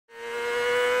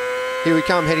Here we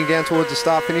come, heading down towards the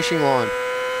start finishing line.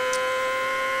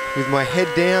 With my head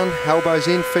down, elbows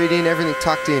in, feet in, everything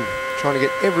tucked in. Trying to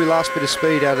get every last bit of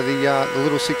speed out of the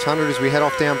little 600 as we head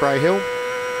off down Bray Hill.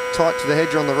 Tight to the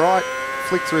hedge on the right,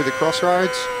 flick through the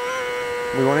crossroads.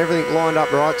 We want everything lined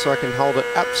up right so I can hold it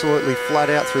absolutely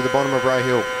flat out through the bottom of Bray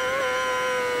Hill.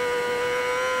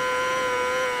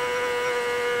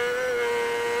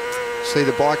 See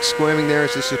the bike squirming there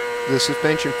as the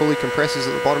suspension fully compresses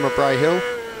at the bottom of Bray Hill.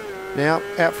 Now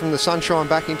out from the sunshine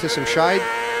back into some shade.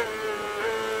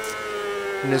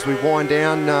 And as we wind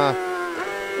down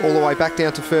all the way back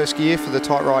down to first gear for the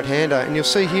tight right-hander. And you'll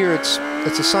see here it's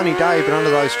a sunny day, but under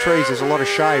those trees there's a lot of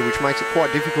shade, which makes it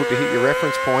quite difficult to hit your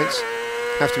reference points.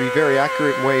 You have to be very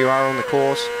accurate in where you are on the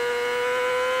course.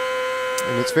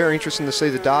 And it's very interesting to see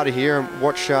the data here and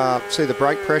watch, see the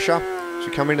brake pressure as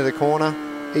we come into the corner,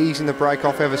 easing the brake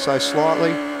off ever so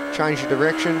slightly, change the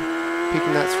direction,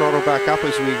 picking that throttle back up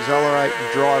as we accelerate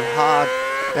and drive hard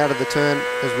out of the turn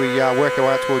as we work our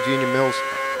way out towards Union Mills.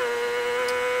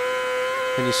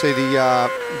 And you see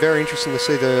very interesting to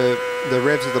see the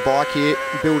revs of the bike here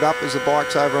build up as the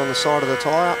bike's over on the side of the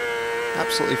tyre.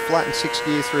 Absolutely flat in 6th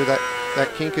gear through that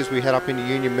kink as we head up into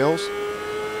Union Mills.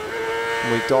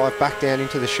 And we dive back down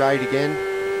into the shade again.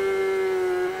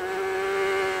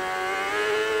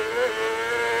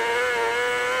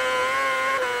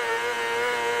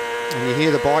 And you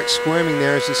hear the bike squirming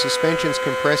there as the suspension's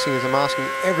compressing as I'm asking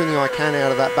everything I can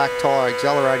out of that back tyre,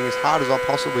 accelerating as hard as I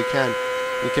possibly can.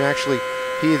 You can actually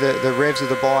hear the revs of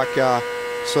the bike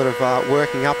sort of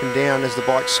working up and down as the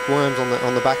bike squirms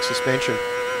on the back suspension.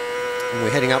 And we're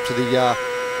heading up to the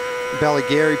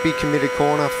Ballygarry, big committed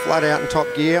corner, flat out in top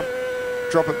gear.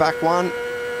 Drop it back one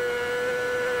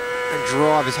and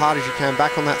drive as hard as you can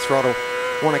back on that throttle.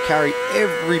 Want to carry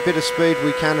every bit of speed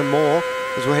we can and more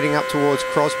as we're heading up towards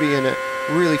Crosby in a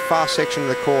really fast section of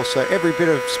the course. So every bit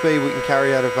of speed we can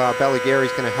carry out of Ballygarry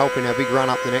is going to help in our big run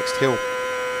up the next hill.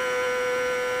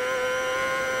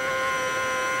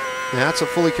 Now that's a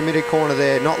fully committed corner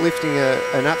there, not lifting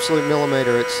an absolute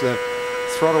millimetre. It's the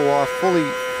throttle wire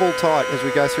full tight as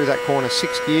we go through that corner,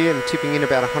 6th gear and tipping in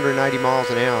about 180 miles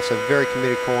an hour, so very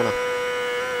committed corner.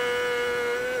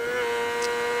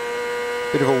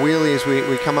 Bit of a wheelie as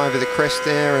we come over the crest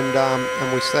there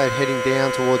and we start heading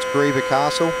down towards Greeba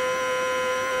Castle.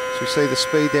 So we see the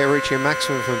speed there reaching a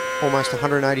maximum of almost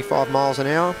 185 miles an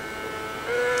hour.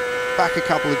 Back a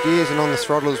couple of gears and on the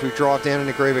throttle as we drive down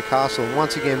into Greeba Castle. And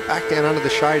once again, back down under the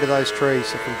shade of those trees,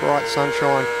 so from bright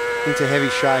sunshine into heavy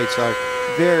shade. So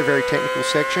very, very technical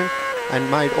section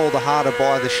and made all the harder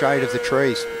by the shade of the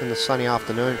trees in the sunny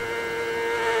afternoon.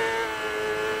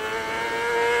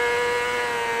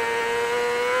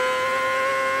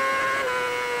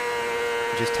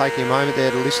 Just taking a moment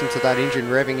there to listen to that engine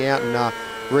revving out and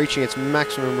reaching its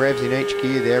maximum revs in each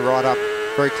gear there, right up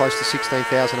very close to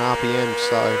 16,000 RPM.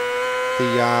 So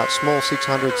the small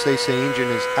 600cc engine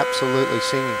is absolutely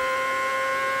singing.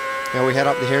 Now we head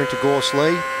up here into Gorse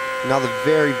Lee, another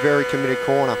very, very committed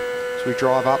corner. So we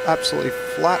drive up absolutely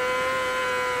flat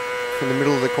from the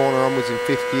middle of the corner onwards in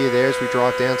 5th gear there as we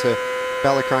drive down to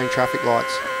Ballacrane traffic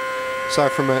lights. So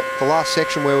from the last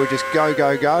section where we just go,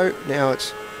 go, go, now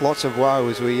it's lots of woe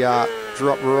as we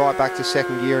drop right back to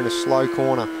 2nd gear in a slow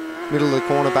corner. Middle of the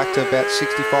corner back to about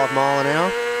 65 mile an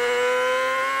hour.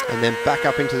 And then back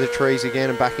up into the trees again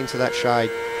and back into that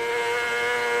shade.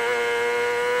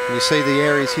 And you see the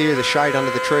areas here, the shade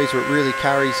under the trees, where it really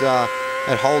carries,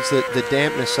 it holds the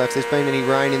dampness. So if there's been any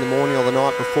rain in the morning or the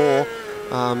night before,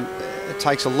 it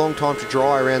takes a long time to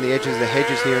dry around the edges of the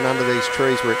hedges here and under these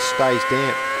trees where it stays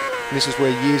damp. And this is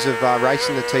where years of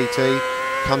racing the TT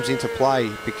comes into play,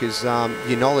 because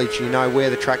your knowledge, you know where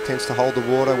the track tends to hold the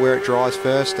water, where it dries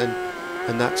first,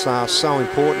 and that's so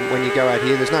important when you go out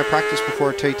here. There's no practice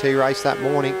before a TT race that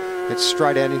morning. It's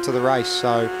straight out into the race.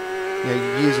 So you know,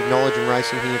 your years of knowledge and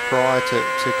racing here prior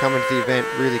to coming to the event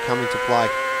really come into play.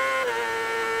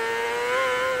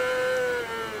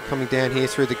 Coming down here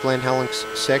through the Glen Helen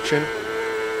section.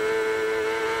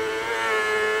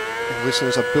 And listen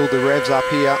as I build the revs up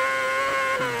here.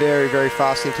 Very, very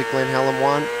fast into Glen Helen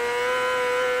 1.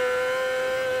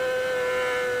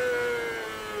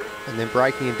 And then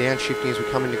braking and downshifting as we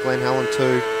come into Glen Helen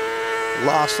 2.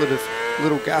 Last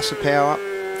little gas of power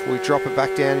before we drop it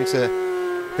back down into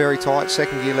very tight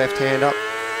 2nd gear left hand up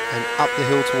and up the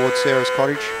hill towards Sarah's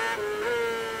Cottage.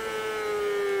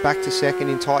 Back to 2nd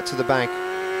in tight to the bank.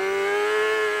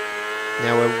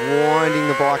 Now we're winding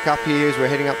the bike up here as we're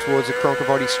heading up towards the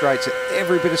Cronkivody Straight. So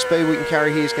every bit of speed we can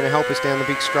carry here is going to help us down the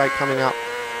big straight coming up.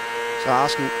 So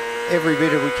asking every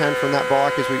bit of we can from that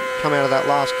bike as we come out of that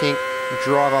last kink and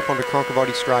drive up onto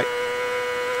Cronkivody Straight.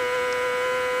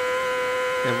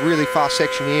 A really fast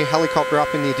section here, helicopter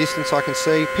up in the distance I can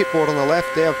see, pit board on the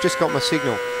left there, I've just got my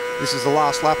signal. This is the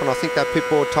last lap and I think that pit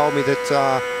board told me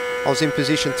that I was in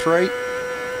position 3.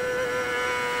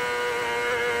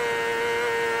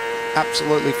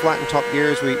 Absolutely flat in top gear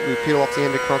as we peel off the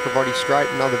end of Cronkovody Straight.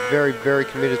 Another very, very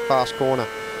committed fast corner.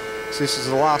 So this is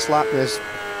the last lap and there's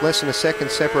less than a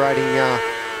second separating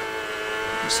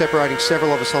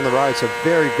several of us on the road. So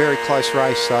very, very close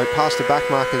race. So past the back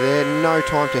marker there, no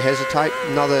time to hesitate.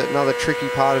 Another tricky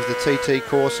part of the TT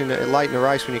course late in the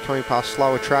race when you're coming past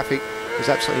slower traffic. There's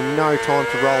absolutely no time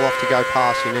to roll off to go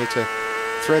past. You need to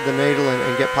thread the needle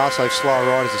and get past those slower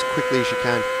riders as quickly as you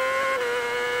can.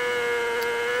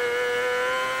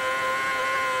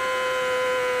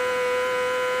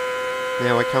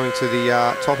 Now we're coming to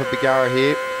the top of Bargara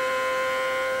here.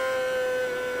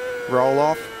 Roll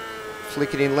off,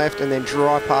 flick it in left and then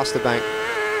drive past the bank.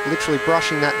 Literally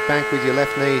brushing that bank with your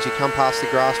left knee as you come past the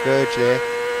grass verge there.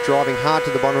 Driving hard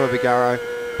to the bottom of Bargara.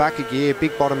 Back a gear,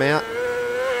 big bottom out.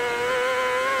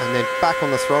 And then back on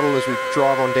the throttle as we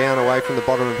drive on down away from the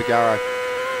bottom of Bargara.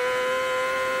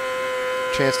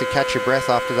 Chance to catch your breath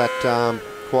after that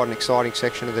quite an exciting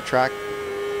section of the track.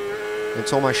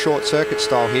 It's almost short circuit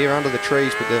style here under the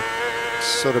trees, but the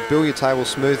sort of billiard table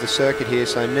smooth the circuit here,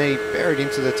 so knee buried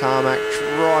into the tarmac,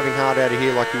 driving hard out of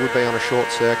here like you would be on a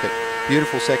short circuit.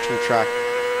 Beautiful section of track.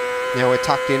 Now we're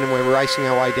tucked in and we're racing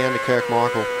our way down to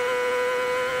Kirkmichael.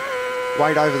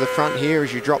 Weight over the front here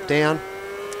as you drop down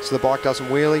so the bike doesn't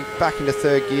wheelie. Back into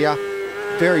third gear.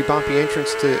 Very bumpy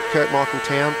entrance to Kirkmichael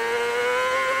town.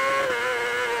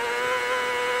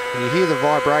 And you hear the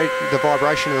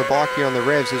vibration of the bike here on the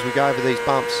revs as we go over these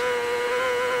bumps.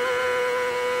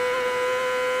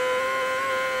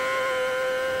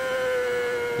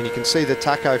 And you can see the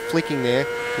tacho flicking there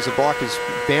because the bike is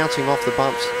bouncing off the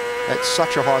bumps at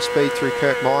such a high speed through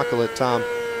Kirkmichael.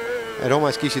 It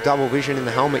almost gives you double vision in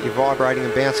the helmet. You're vibrating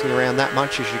and bouncing around that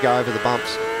much as you go over the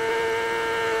bumps.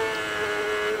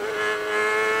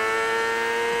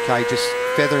 Okay, just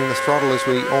feathering the throttle as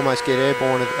we almost get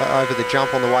airborne over the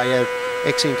jump on the way out of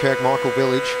exiting Kirkmichael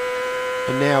village.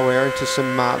 And now we're into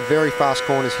some very fast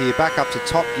corners here. Back up to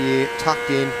top gear,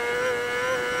 tucked in,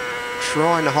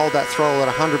 trying to hold that throttle at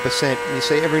 100%. And you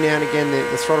see every now and again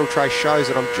the throttle trace shows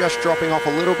that I'm just dropping off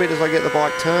a little bit as I get the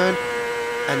bike turned,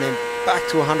 and then back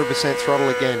to 100% throttle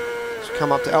again. So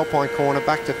come up to Alpine corner,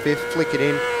 back to fifth, flick it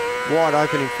in, wide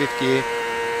open in fifth gear.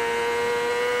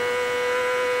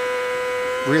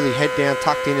 Really head down,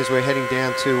 tucked in as we're heading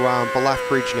down to Balaf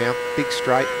Bridge now. Big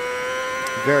straight,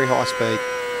 very high speed.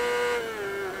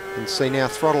 And see now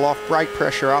throttle off, brake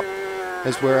pressure up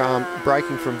as we're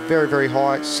braking from very, very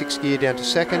high, sixth gear down to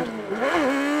second.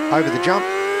 Over the jump.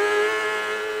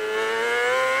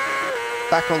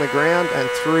 Back on the ground and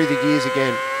through the gears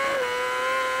again.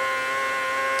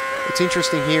 It's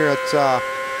interesting here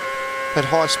at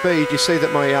high speed, you see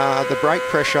that my the brake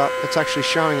pressure, it's actually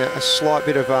showing a slight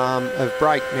bit of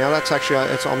brake. Now that's actually,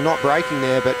 I'm not braking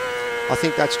there, but I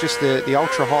think that's just the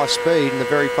ultra high speed and the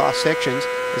very fast sections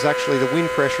is actually the wind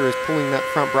pressure is pulling that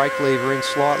front brake lever in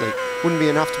slightly. Wouldn't be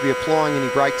enough to be applying any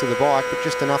brake to the bike, but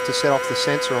just enough to set off the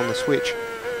sensor on the switch.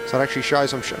 So it actually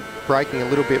shows I'm braking a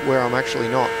little bit where I'm actually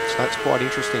not. So that's quite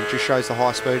interesting. It just shows the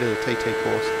high speed of the TT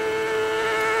course.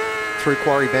 Through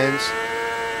Quarry Bends.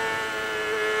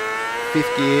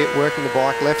 Fifth gear, working the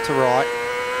bike left to right.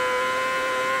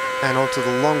 And onto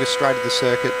the longest straight of the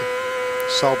circuit,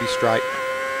 Sulby Straight.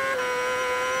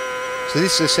 So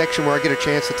this is a section where I get a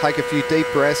chance to take a few deep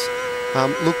breaths,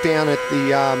 look down at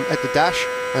the dash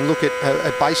and look at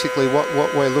basically what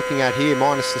we're looking at here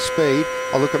minus the speed.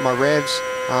 I look at my revs,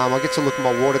 I get to look at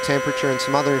my water temperature and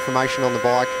some other information on the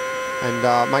bike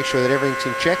and make sure that everything's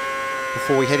in check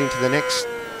before we head into the next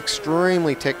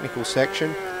extremely technical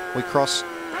section. We cross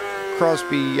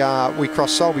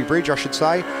Sulby Bridge, I should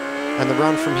say, and the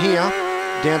run from here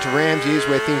down to Ramsey is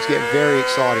where things get very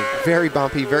exciting, very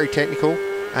bumpy, very technical,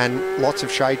 and lots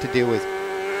of shade to deal with.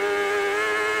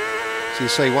 So you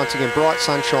see once again bright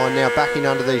sunshine now backing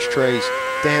under these trees,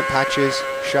 damp patches,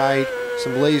 shade,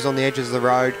 some leaves on the edges of the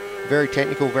road, very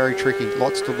technical, very tricky,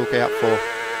 lots to look out for.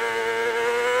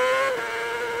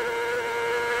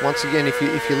 Once again, if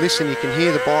you listen, you can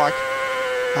hear the bike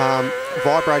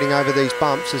vibrating over these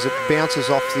bumps as it bounces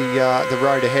off the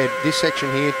road ahead. This section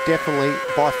here, definitely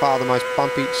by far the most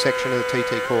bumpy section of the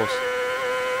TT course.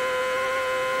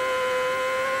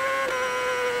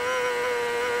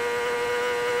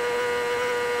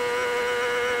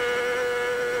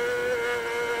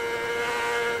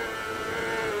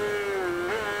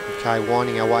 Okay,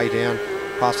 winding our way down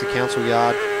past the council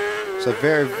yard. So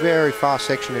very, very fast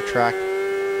section of track,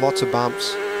 lots of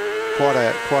bumps. quite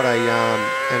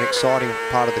an exciting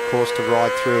part of the course to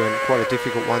ride through, and quite a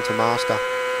difficult one to master.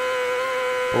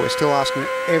 But we're still asking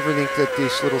everything that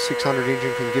this little 600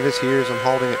 engine can give us here, as I'm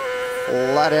holding it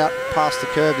flat out past the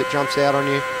curb that jumps out on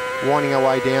you, winding our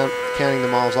way down, counting the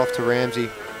miles off to Ramsey.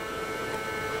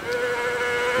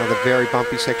 Another very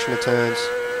bumpy section of turns.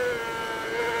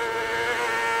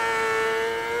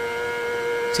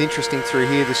 It's interesting through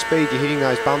here, the speed you're hitting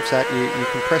those bumps at,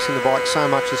 you're compressing the bike so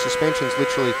much, the suspension's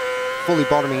literally fully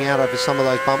bottoming out over some of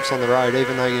those bumps on the road,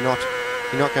 even though you're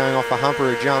not going off a hump or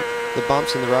a jump. The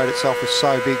bumps in the road itself are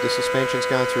so big, the suspension's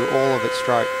going through all of it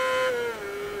straight.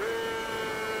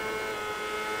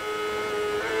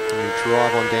 And we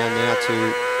drive on down now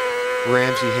to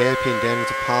Ramsey hairpin down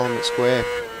into Parliament Square.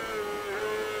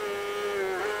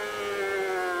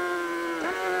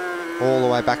 All the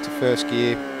way back to first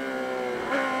gear.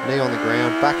 Knee on the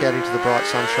ground, back out into the bright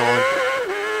sunshine.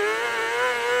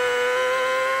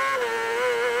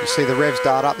 You see the revs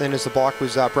dart up then as the bike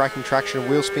was breaking traction and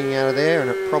wheel spinning out of there, and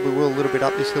it probably will a little bit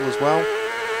up this hill as well.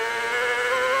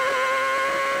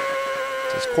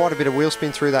 There's quite a bit of wheel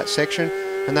spin through that section,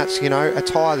 and that's, you know, a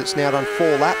tyre that's now done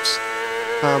 4 laps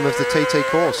of the TT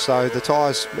course. So the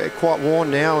tyre's quite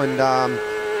worn now, and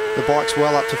the bike's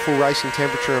well up to full racing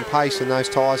temperature and pace, and those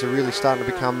tyres are really starting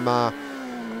to become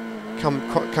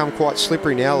quite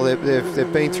slippery now.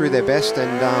 They've been through their best,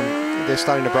 and they're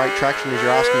starting to break traction as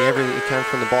you're asking everything you can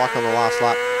from the bike on the last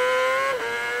lap.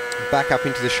 Back up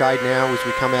into the shade now as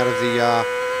we come out of the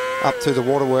up to the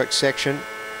waterworks section.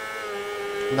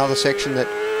 Another section that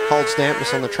holds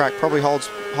dampness on the track, probably holds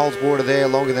water there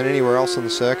longer than anywhere else on the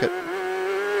circuit.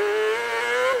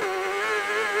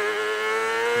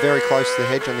 Very close to the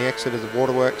hedge on the exit of the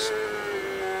waterworks.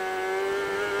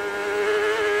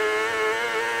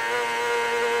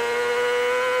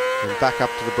 And back up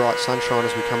to the bright sunshine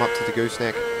as we come up to the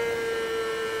gooseneck.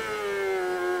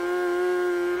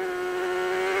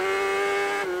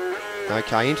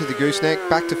 Okay, into the gooseneck,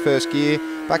 back to first gear,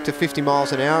 back to 50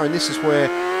 miles an hour, and this is where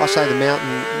I say the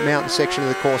mountain section of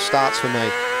the course starts for me.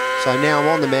 So now I'm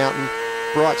on the mountain,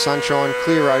 bright sunshine,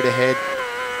 clear road ahead,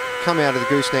 come out of the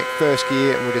gooseneck, first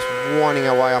gear, and we're just winding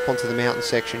our way up onto the mountain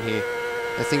section here.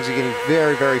 Now things are getting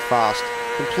very, very fast.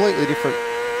 Completely different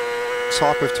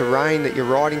type of terrain that you're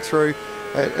riding through.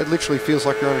 It literally feels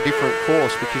like you're on a different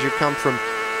course, because you've come from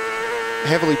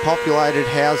heavily populated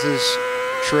houses,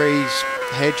 trees,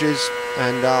 hedges,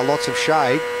 and lots of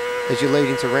shade as you lead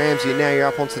into Ramsey, and now you're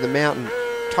up onto the mountain,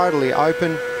 totally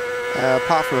open.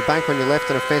 Apart from a bank on your left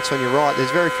and a fence on your right,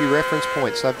 there's very few reference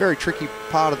points, so a very tricky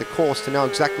part of the course to know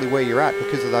exactly where you're at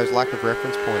because of those lack of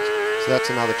reference points. So that's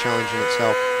another challenge in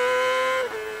itself.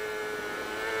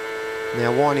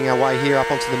 Now winding our way here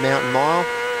up onto the mountain mile.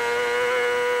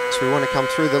 So we want to come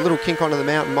through the little kink onto the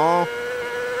mountain mile.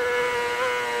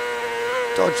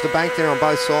 Dodge the bank there on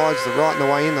both sides, the right on the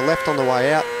way in, the left on the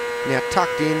way out. Now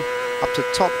tucked in, up to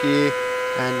top gear,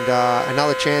 and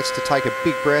another chance to take a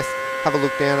big breath, have a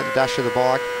look down at the dash of the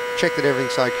bike, check that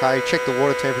everything's okay, check the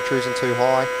water temperature isn't too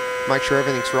high, make sure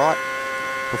everything's right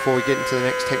before we get into the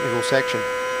next technical section.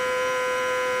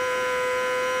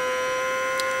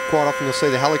 Quite often you'll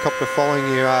see the helicopter following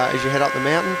you as you head up the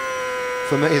mountain.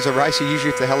 For me as a racer,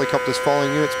 usually if the helicopter's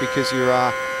following you, it's because you're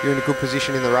in a good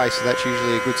position in the race, so that's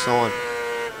usually a good sign.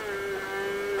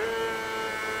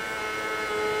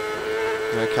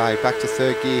 Okay, back to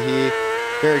third gear here.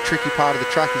 Very tricky part of the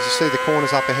track as you see the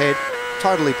corners up ahead.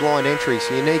 Totally blind entry,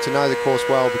 so you need to know the course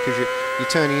well, because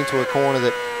you're turning into a corner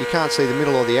that you can't see the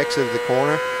middle or the exit of the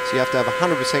corner, so you have to have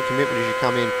 100% commitment as you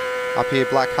come in. Up here,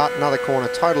 Black Hut, another corner,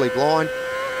 totally blind.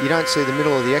 You don't see the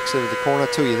middle or the exit of the corner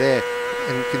till you're there.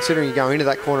 And considering you go into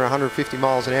that corner 150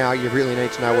 miles an hour, you really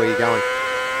need to know where you're going.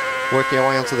 Working our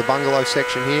way onto the bungalow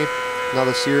section here.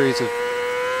 Another series of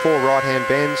 4 right-hand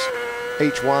bends,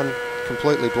 each one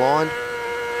completely blind.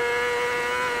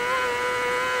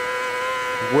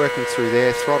 Working through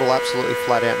there, throttle absolutely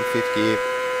flat out in 5th gear.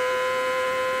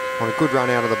 On a good run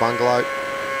out of the bungalow.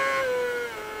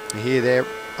 You hear there,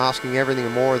 asking everything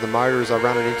and more of the motor as I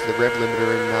run it into the rev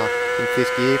limiter in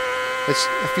 5th gear. There's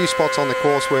a few spots on the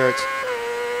course where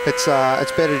it's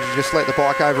better to just let the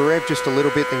bike over rev just a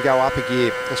little bit than go up a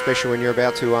gear, especially when you're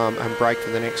about to brake for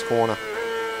the next corner.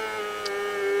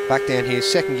 Back down here,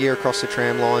 2nd gear across the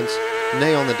tram lines,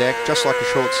 knee on the deck, just like a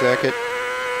short circuit.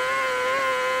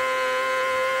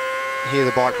 Hear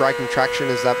the bike braking traction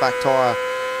as that back tyre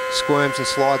squirms and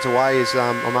slides away as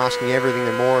I'm asking everything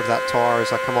and more of that tyre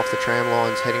as I come off the tram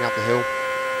lines heading up the hill.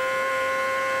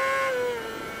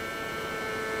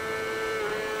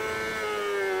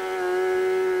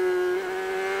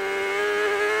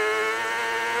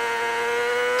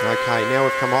 Okay, now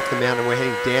we've come off the mountain and we're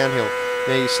heading downhill.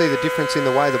 Now you see the difference in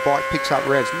the way the bike picks up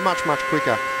revs much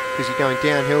quicker, because you're going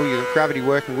downhill, you've got gravity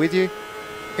working with you.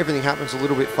 Everything happens a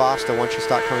little bit faster once you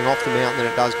start coming off the mountain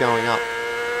than it does going up.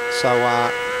 So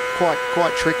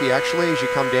quite tricky actually as you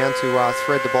come down to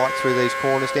thread the bike through these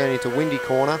corners down into Windy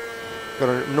Corner. Got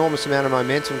an enormous amount of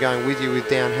momentum going with you with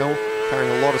downhill, carrying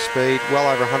a lot of speed, well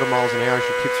over 100 miles an hour as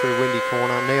you tip through Windy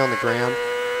Corner, knee on the ground.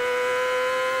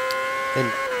 Then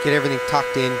get everything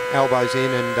tucked in, elbows in,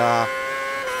 and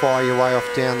fire your way off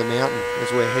down the mountain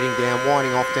as we're heading down,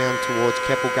 winding off down towards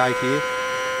Keppel Gate here.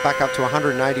 Back up to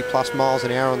 180 plus miles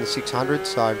an hour on the 600,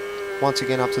 so once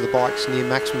again up to the bike's near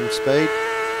maximum speed.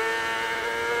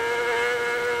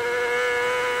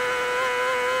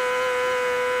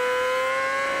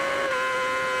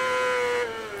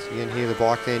 So you can hear the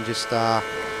bike then just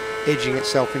edging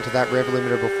itself into that rev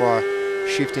limiter before I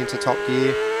shift into top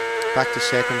gear. Back to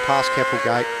second, past Keppel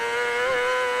Gate.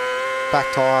 Back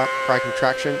tyre, braking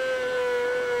traction.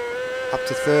 Up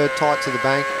to third, tight to the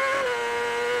bank.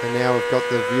 And now we've got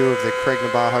the view of the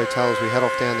Cregnabar Hotel as we head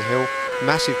off down the hill.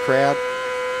 Massive crowd,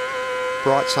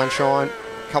 bright sunshine.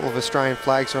 A couple of Australian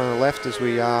flags are on the left as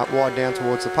we wide down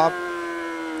towards the pub.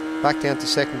 Back down to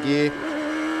second gear.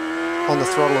 On the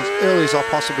throttle as early as I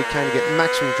possibly can to get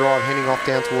maximum drive, heading off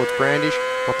down towards Brandish.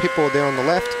 My pit board there on the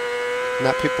left. And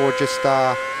that pit board just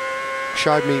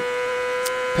showed me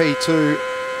P2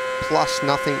 plus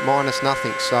nothing, minus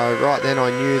nothing. So right then I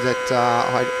knew that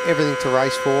I had everything to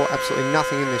race for, absolutely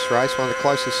nothing in this race, one of the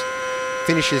closest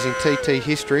finishes in TT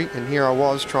history, and here I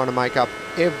was trying to make up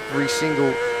every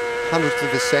single hundredth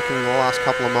of a second in the last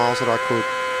couple of miles that I could.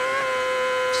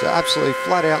 So absolutely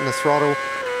flat out in the throttle,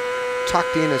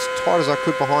 tucked in as tight as I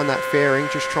could behind that fairing,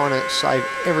 just trying to save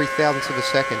every thousandth of a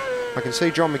second. I can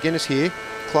see John McGuinness here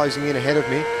closing in ahead of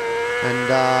me.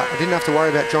 And I didn't have to worry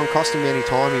about John costing me any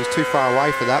time. He was too far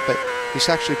away for that, but this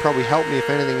actually probably helped me, if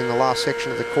anything, in the last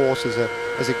section of the course as a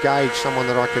gauge, someone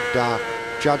that I could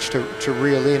judge to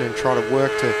reel in and try to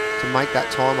work to make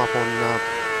that time up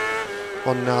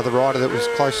on the rider that was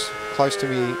close to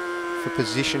me for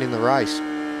position in the race.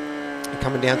 And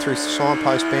coming down through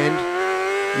Signpost Bend,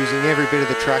 using every bit of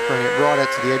the track, running it right out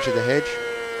to the edge of the hedge.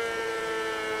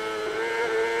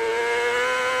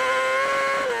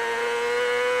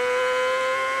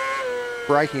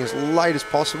 Braking as late as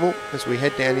possible as we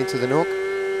head down into the nook.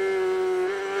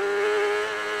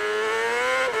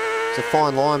 It's a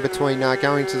fine line between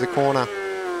going to the corner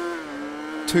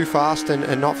too fast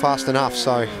and not fast enough,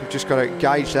 so you've just got to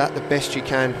gauge that the best you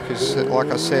can, because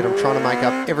like I said, I'm trying to make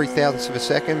up every thousandth of a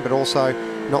second but also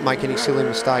not make any silly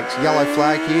mistakes. Yellow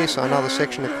flag here, so another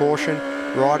section of caution.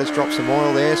 Riders drop some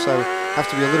oil there, so have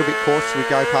to be a little bit cautious as we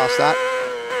go past that.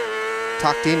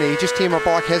 Tucked in, you just hear my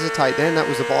bike hesitate then. That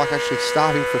was the bike actually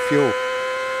starving for fuel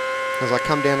as I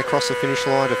come down across the finish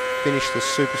line to finish the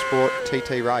Supersport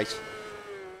TT race.